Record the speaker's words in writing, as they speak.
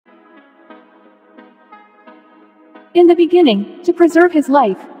In the beginning, to preserve his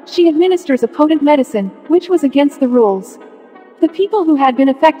life, she administers a potent medicine, which was against the rules. The people who had been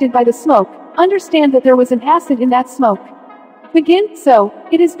affected by the smoke understand that there was an acid in that smoke. So,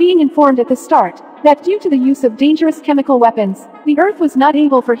 it is being informed at the start that due to the use of dangerous chemical weapons, the Earth was not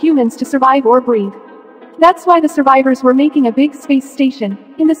able for humans to survive or breathe. That's why the survivors were making a big space station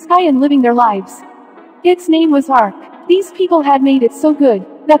in the sky and living their lives. Its name was Ark. These people had made it so good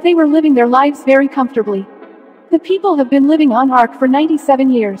that they were living their lives very comfortably. The people have been living on Ark for 97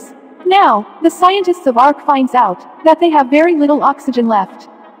 years. Now, the scientists of Ark finds out that they have very little oxygen left,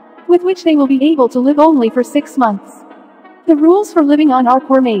 with which they will be able to live only for 6 months. The rules for living on Ark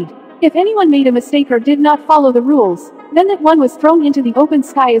were made. If anyone made a mistake or did not follow the rules, then that one was thrown into the open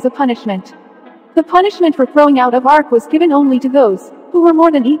sky as a punishment. The punishment for throwing out of Ark was given only to those who were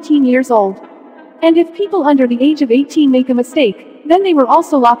more than 18 years old. And if people under the age of 18 make a mistake, then they were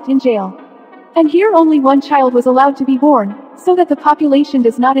also locked in jail. And here only one child was allowed to be born, so that the population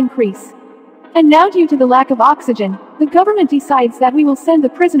does not increase. And now due to the lack of oxygen, the government decides that we will send the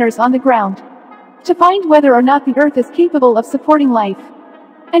prisoners on the ground to find whether or not the Earth is capable of supporting life.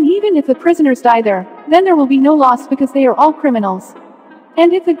 And even if the prisoners die there, then there will be no loss because they are all criminals.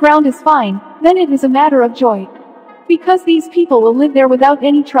 And if the ground is fine, then it is a matter of joy. Because these people will live there without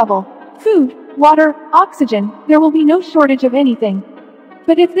any trouble. Food, water, oxygen, there will be no shortage of anything.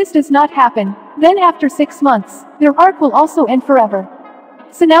 But if this does not happen, then after 6 months, their Ark will also end forever.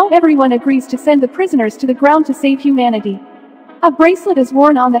 So now everyone agrees to send the prisoners to the ground to save humanity. A bracelet is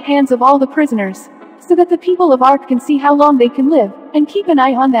worn on the hands of all the prisoners, so that the people of Ark can see how long they can live, and keep an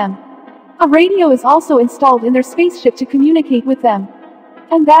eye on them. A radio is also installed in their spaceship to communicate with them.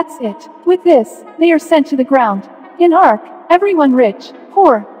 And that's it. With this, they are sent to the ground. In Ark, everyone rich,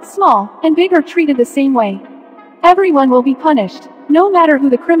 poor, small, and big are treated the same way. Everyone will be punished, no matter who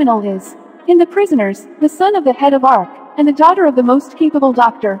the criminal is. In the prisoners, the son of the head of Ark, and the daughter of the most capable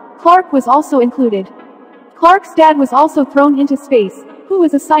doctor, Clark, was also included. Clark's dad was also thrown into space, who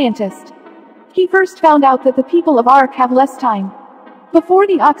was a scientist. He first found out that the people of Ark have less time. Before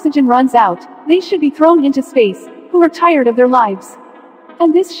the oxygen runs out, they should be thrown into space, who are tired of their lives.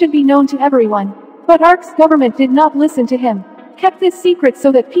 And this should be known to everyone. But Ark's government did not listen to him, kept this secret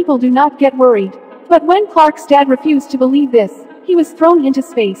so that people do not get worried. But when Clark's dad refused to believe this, he was thrown into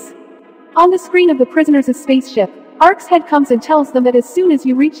space. On the screen of the prisoners' spaceship, Ark's head comes and tells them that as soon as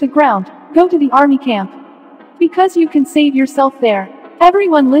you reach the ground, go to the army camp. Because you can save yourself there.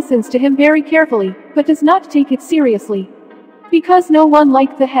 Everyone listens to him very carefully, but does not take it seriously. Because no one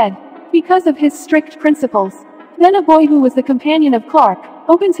liked the head. Because of his strict principles. Then a boy who was the companion of Clark,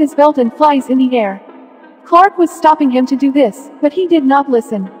 opens his belt and flies in the air. Clark was stopping him to do this, but he did not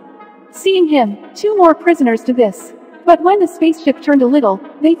listen. Seeing him, 2 more prisoners did this. But when the spaceship turned a little,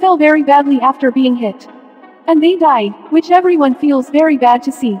 they fell very badly after being hit. And they died, which everyone feels very bad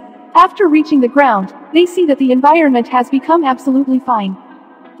to see. After reaching the ground, they see that the environment has become absolutely fine.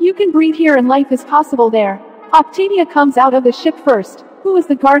 You can breathe here and life is possible there. Octavia comes out of the ship first, who was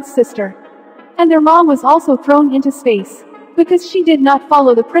the guard's sister. And their mom was also thrown into space. Because she did not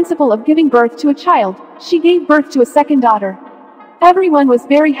follow the principle of giving birth to a child, she gave birth to a second daughter. Everyone was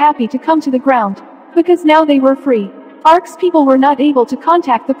very happy to come to the ground. Because now they were free. Ark's people were not able to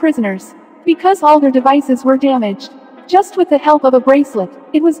contact the prisoners. Because all their devices were damaged. Just with the help of a bracelet,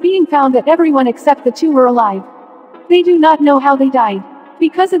 it was being found that everyone except the 2 were alive. They do not know how they died.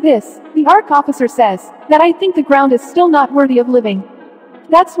 Because of this, the Ark officer says that I think the ground is still not worthy of living.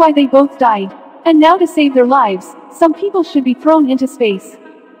 That's why they both died. And now to save their lives, some people should be thrown into space.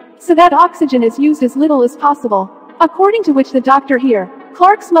 So that oxygen is used as little as possible. According to which the doctor here,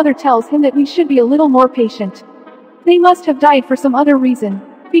 Clark's mother tells him that we should be a little more patient. They must have died for some other reason.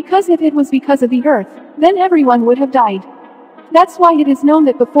 Because if it was because of the Earth, then everyone would have died. That's why it is known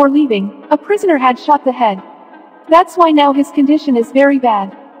that before leaving, a prisoner had shot the head. That's why now his condition is very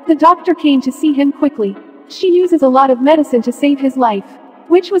bad. The doctor came to see him quickly. She uses a lot of medicine to save his life,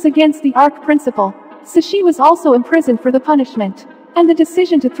 which was against the Ark principle. So she was also imprisoned for the punishment. And the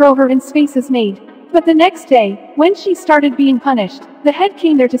decision to throw her in space is made. But the next day, when she started being punished, the head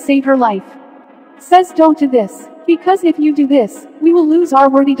came there to save her life. Says don't do this. Because if you do this, we will lose our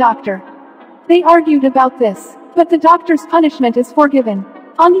worthy doctor. They argued about this, but the doctor's punishment is forgiven.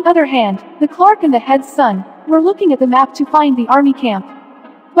 On the other hand, the Clark and the head's son were looking at the map to find the army camp.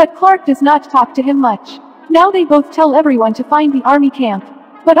 But Clark does not talk to him much. Now they both tell everyone to find the army camp.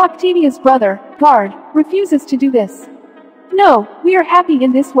 But Octavia's brother, Guard, refuses to do this. No, we are happy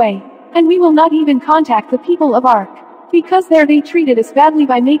in this way. And we will not even contact the people of Ark. Because there they treated us badly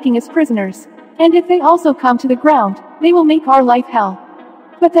by making us prisoners. And if they also come to the ground, they will make our life hell.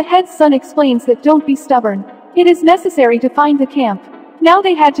 But the head's son explains that don't be stubborn. It is necessary to find the camp. Now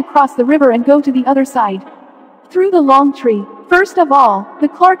they had to cross the river and go to the other side. Through the long tree. First of all, the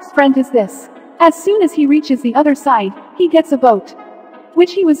Clark's friend is this. As soon as he reaches the other side, he gets a boat,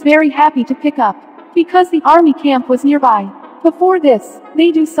 which he was very happy to pick up, because the army camp was nearby. Before this,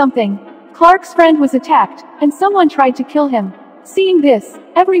 they do something. Clark's friend was attacked, and someone tried to kill him. Seeing this,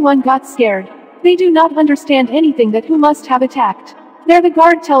 everyone got scared. They do not understand anything that who must have attacked. There the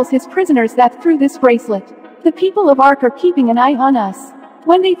guard tells his prisoners that through this bracelet, the people of Ark are keeping an eye on us.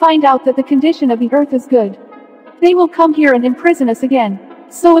 When they find out that the condition of the earth is good, they will come here and imprison us again.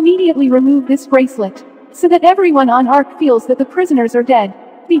 So immediately remove this bracelet, so that everyone on Ark feels that the prisoners are dead.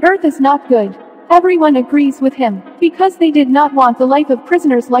 The earth is not good. Everyone agrees with him, because they did not want the life of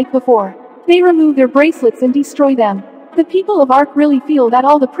prisoners like before. They remove their bracelets and destroy them. The people of Ark really feel that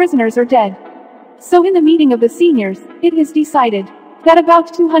all the prisoners are dead. So in the meeting of the seniors, it is decided that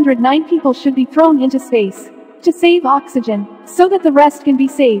about 209 people should be thrown into space to save oxygen, so that the rest can be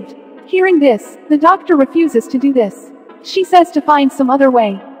saved. Hearing this, the doctor refuses to do this. She says to find some other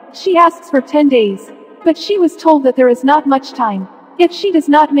way. She asks for 10 days. But she was told that there is not much time. If she does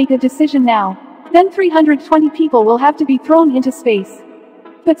not make a decision now, then 320 people will have to be thrown into space.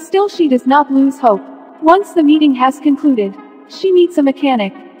 But still she does not lose hope. Once the meeting has concluded, she meets a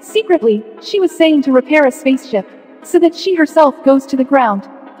mechanic. Secretly, she was saying to repair a spaceship, so that she herself goes to the ground,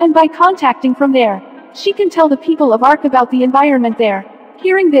 and by contacting from there, she can tell the people of Ark about the environment there.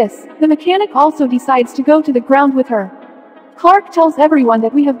 Hearing this, the mechanic also decides to go to the ground with her. Clark tells everyone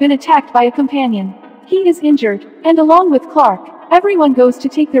that we have been attacked by a companion. He is injured, and along with Clark, everyone goes to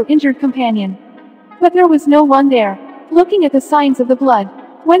take their injured companion. But there was no one there. Looking at the signs of the blood,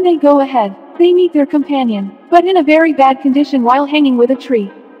 when they go ahead, they meet their companion, but in a very bad condition while hanging with a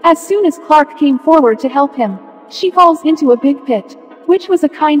tree. As soon as Clark came forward to help him, she falls into a big pit, which was a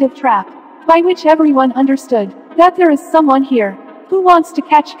kind of trap, by which everyone understood that there is someone here who wants to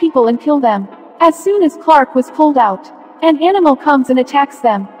catch people and kill them. As soon as Clark was pulled out, an animal comes and attacks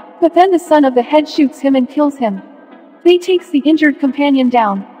them, but then the son of the head shoots him and kills him. They takes the injured companion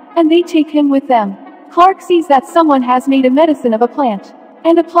down, and they take him with them. Clark sees that someone has made a medicine of a plant,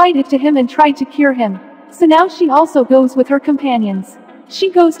 and applied it to him and tried to cure him. So now she also goes with her companions. She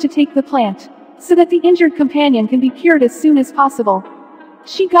goes to take the plant, so that the injured companion can be cured as soon as possible.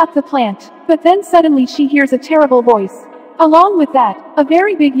 She got the plant, but then suddenly she hears a terrible voice. Along with that, a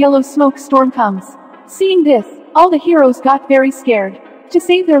very big yellow smoke storm comes. Seeing this, all the heroes got very scared. To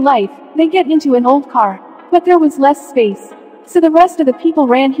save their life, they get into an old car, but there was less space, so the rest of the people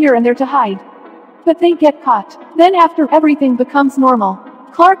ran here and there to hide. But they get caught. Then after everything becomes normal,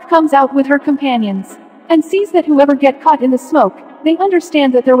 Clark comes out with her companions, and sees that whoever get caught in the smoke, they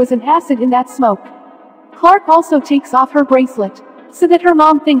understand that there was an acid in that smoke. Clark also takes off her bracelet, so that her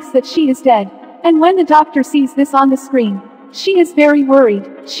mom thinks that she is dead. And when the doctor sees this on the screen, she is very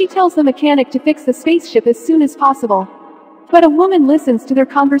worried. She tells the mechanic to fix the spaceship as soon as possible. But a woman listens to their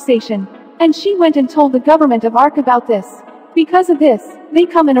conversation, and she went and told the government of Ark about this. Because of this, they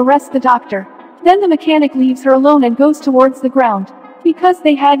come and arrest the doctor. Then the mechanic leaves her alone and goes towards the ground, because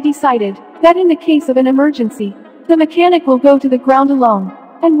they had decided that in the case of an emergency, the mechanic will go to the ground alone.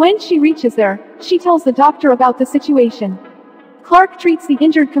 And when she reaches there, she tells the doctor about the situation. Clark treats the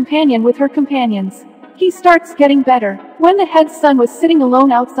injured companion with her companions. He starts getting better. When the head's son was sitting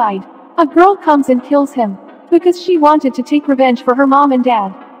alone outside, a girl comes and kills him, because she wanted to take revenge for her mom and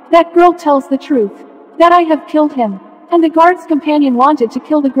dad. That girl tells the truth, that I have killed him. And the guard's companion wanted to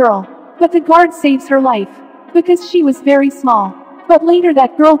kill the girl, but the guard saves her life, because she was very small. But later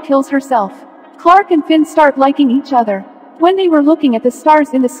that girl kills herself. Clark and Finn start liking each other. When they were looking at the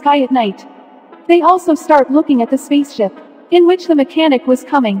stars in the sky at night, they also start looking at the spaceship, in which the mechanic was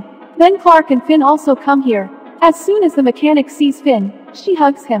coming. Then Clark and Finn also come here. As soon as the mechanic sees Finn, she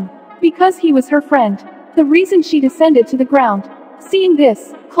hugs him, because he was her friend. The reason she descended to the ground. Seeing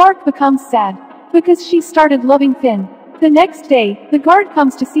this, Clark becomes sad, because she started loving Finn. The next day, the guard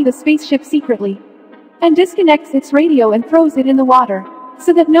comes to see the spaceship secretly, and disconnects its radio and throws it in the water,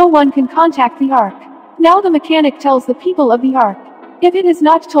 so that no one can contact the Ark. Now the mechanic tells the people of the Ark, if it is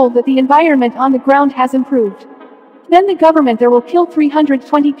not told that the environment on the ground has improved, then the government there will kill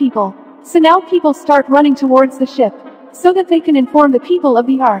 320 people. So now people start running towards the ship, so that they can inform the people of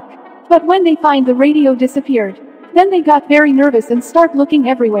the Ark. But when they find the radio disappeared, then they got very nervous and start looking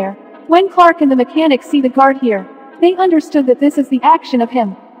everywhere. When Clark and the mechanic see the guard here, they understood that this is the action of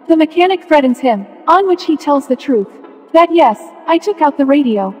him. The mechanic threatens him, on which he tells the truth, that yes, I took out the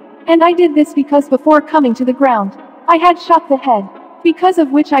radio, and I did this because before coming to the ground, I had shot the head, because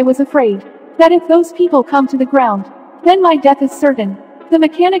of which I was afraid that if those people come to the ground, then my death is certain. The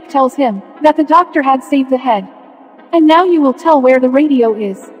mechanic tells him that the doctor had saved the head. And now you will tell where the radio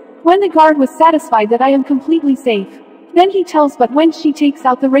is. When the guard was satisfied that I am completely safe, then he tells but when she takes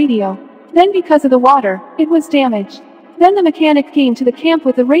out the radio, then because of the water, it was damaged. Then the mechanic came to the camp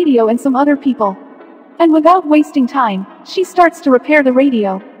with the radio and some other people. And without wasting time, she starts to repair the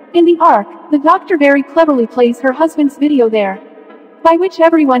radio. In the ark, the doctor very cleverly plays her husband's video there, by which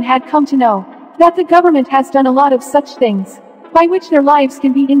everyone had come to know that the government has done a lot of such things, by which their lives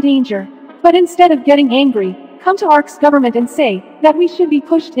can be in danger. But instead of getting angry, come to Ark's government and say that we should be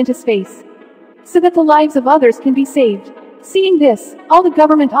pushed into space, so that the lives of others can be saved. Seeing this, all the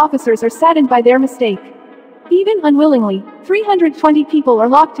government officers are saddened by their mistake. Even unwillingly, 320 people are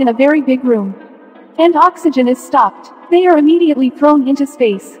locked in a very big room. And oxygen is stopped. They are immediately thrown into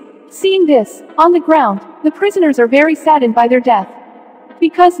space. Seeing this, on the ground, the prisoners are very saddened by their death,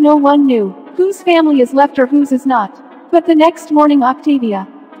 because no one knew whose family is left or whose is not. But the next morning Octavia,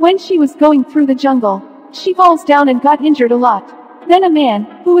 when she was going through the jungle, she falls down and got injured a lot. Then a man,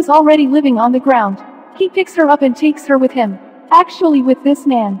 who was already living on the ground, he picks her up and takes her with him. Actually with this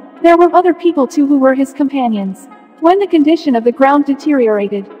man, there were other people too who were his companions. When the condition of the ground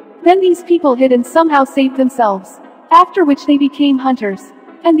deteriorated, then these people hid and somehow saved themselves. After which they became hunters.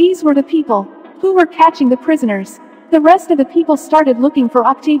 And these were the people who were catching the prisoners. The rest of the people started looking for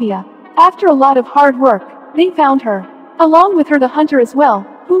Octavia. After a lot of hard work, they found her. Along with her the hunter as well,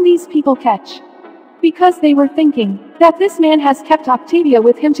 whom these people catch. Because they were thinking that this man has kept Octavia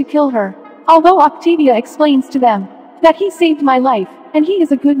with him to kill her. Although Octavia explains to them that he saved my life, and he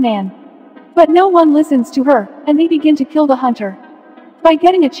is a good man. But no one listens to her, and they begin to kill the hunter. By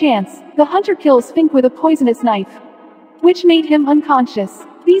getting a chance, the hunter kills Fink with a poisonous knife, which made him unconscious.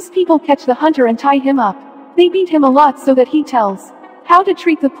 These people catch the hunter and tie him up. They beat him a lot so that he tells how to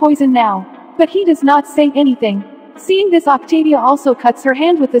treat the poison now. But he does not say anything. Seeing this Octavia also cuts her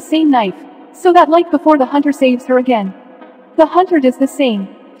hand with the same knife, so that like before the hunter saves her again. The hunter does the same.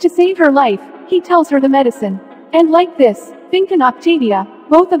 To save her life, he tells her the medicine. And like this, Fink and Octavia,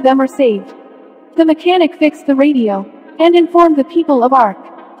 both of them are saved. The mechanic fixed the radio, and informed the people of Ark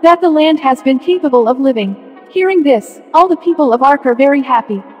that the land has been capable of living. Hearing this, all the people of Ark are very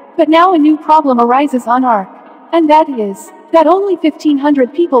happy. But now a new problem arises on Ark. And that is, that only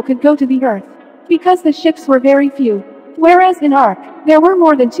 1,500 people could go to the Earth, because the ships were very few. Whereas in Ark, there were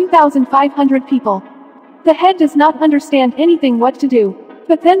more than 2,500 people. The head does not understand anything what to do.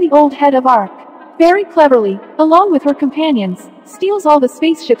 But then the old head of Ark, very cleverly, along with her companions, steals all the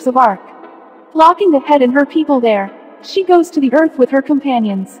spaceships of Ark. Locking the head and her people there, she goes to the Earth with her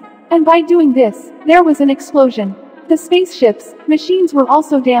companions. And by doing this, there was an explosion. The spaceships, machines were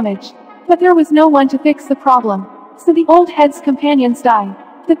also damaged. But there was no one to fix the problem. So the old head's companions die.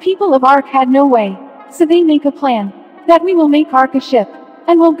 The people of Ark had no way. So they make a plan that we will make Ark a ship,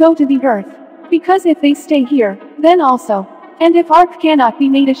 and will go to the Earth. Because if they stay here, then also. And if Ark cannot be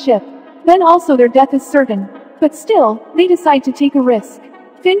made a ship, then also their death is certain. But still, they decide to take a risk.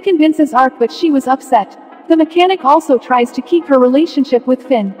 Finn convinces Ark but she was upset. The mechanic also tries to keep her relationship with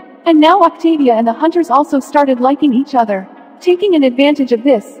Finn. And now Octavia and the hunters also started liking each other. Taking an advantage of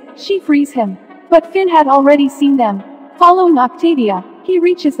this, she frees him. But Finn had already seen them. Following Octavia, he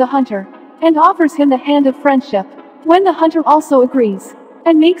reaches the hunter, and offers him the hand of friendship. When the hunter also agrees,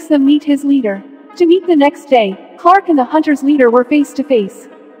 and makes them meet his leader. To meet the next day, Clark and the hunter's leader were face to face.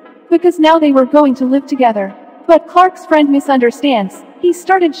 Because now they were going to live together. But Clark's friend misunderstands. He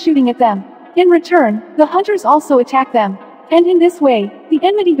started shooting at them. In return, the hunters also attack them. And in this way, the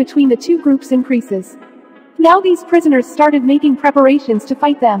enmity between the two groups increases. Now these prisoners started making preparations to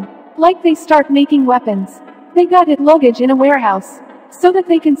fight them. Like they start making weapons. They got it luggage in a warehouse, so that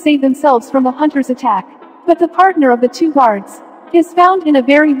they can save themselves from the hunter's attack. But the partner of the two guards is found in a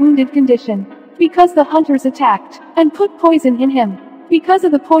very wounded condition, because the hunters attacked, and put poison in him. Because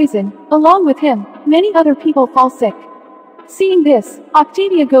of the poison, along with him, many other people fall sick. Seeing this,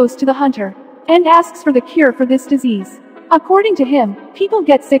 Octavia goes to the hunter, and asks for the cure for this disease. According to him, people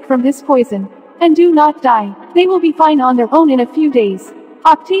get sick from this poison, and do not die. They will be fine on their own in a few days.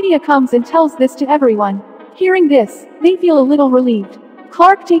 Octavia comes and tells this to everyone. Hearing this, they feel a little relieved.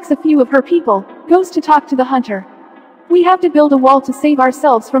 Clark takes a few of her people, goes to talk to the hunter. We have to build a wall to save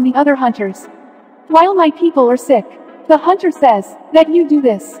ourselves from the other hunters, while my people are sick. The hunter says that you do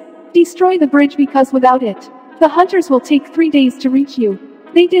this. Destroy the bridge because without it, the hunters will take 3 days to reach you.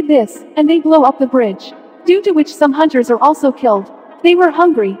 They did this, and they blow up the bridge, due to which some hunters are also killed. They were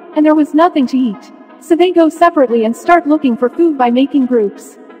hungry, and there was nothing to eat. So they go separately and start looking for food by making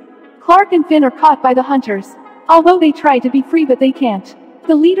groups. Clark and Finn are caught by the hunters, although they try to be free but they can't.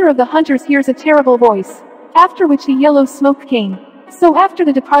 The leader of the hunters hears a terrible voice, after which the yellow smoke came. So after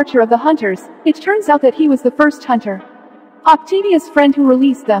the departure of the hunters, it turns out that he was the first hunter. Octavia's friend who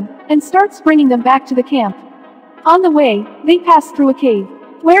released them, and starts bringing them back to the camp. On the way, they pass through a cave,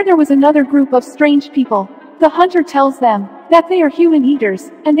 where there was another group of strange people. The hunter tells them that they are human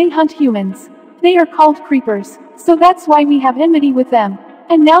eaters, and they hunt humans. They are called creepers, so that's why we have enmity with them.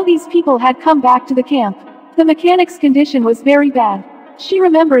 And now these people had come back to the camp. The mechanic's condition was very bad. She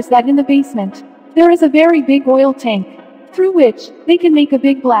remembers that in the basement, there is a very big oil tank, through which they can make a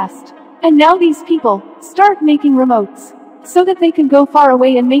big blast. And now these people start making remotes, so that they can go far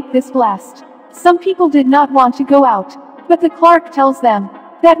away and make this blast. Some people did not want to go out, but the clerk tells them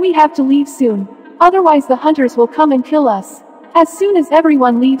that we have to leave soon. Otherwise the hunters will come and kill us. As soon as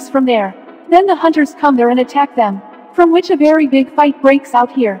everyone leaves from there, then the hunters come there and attack them, from which a very big fight breaks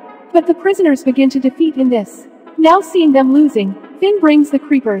out here. But the prisoners begin to defeat in this. Now seeing them losing, Finn brings the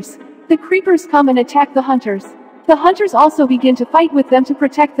creepers. The creepers come and attack the hunters. The hunters also begin to fight with them to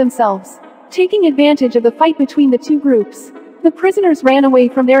protect themselves. Taking advantage of the fight between the two groups, the prisoners ran away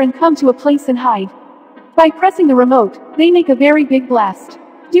from there and come to a place and hide. By pressing the remote, they make a very big blast,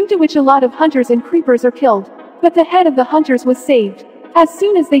 due to which a lot of hunters and creepers are killed. But the head of the hunters was saved. As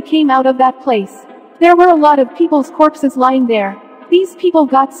soon as they came out of that place, there were a lot of people's corpses lying there. These people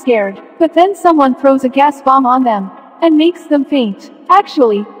got scared, but then someone throws a gas bomb on them, and makes them faint.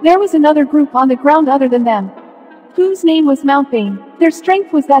 Actually, there was another group on the ground other than them, whose name was Mountbane. Their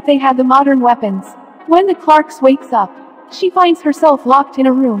strength was that they had the modern weapons. When the Clarks wakes up, she finds herself locked in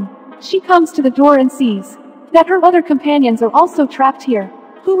a room. She comes to the door and sees that her other companions are also trapped here,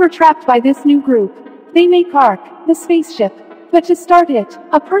 who were trapped by this new group. They make Ark, the spaceship. But to start it,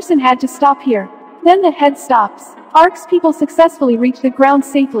 a person had to stop here. Then the head stops. Ark's people successfully reach the ground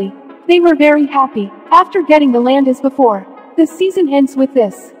safely. They were very happy, after getting the land as before. The season ends with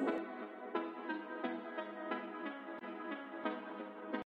this.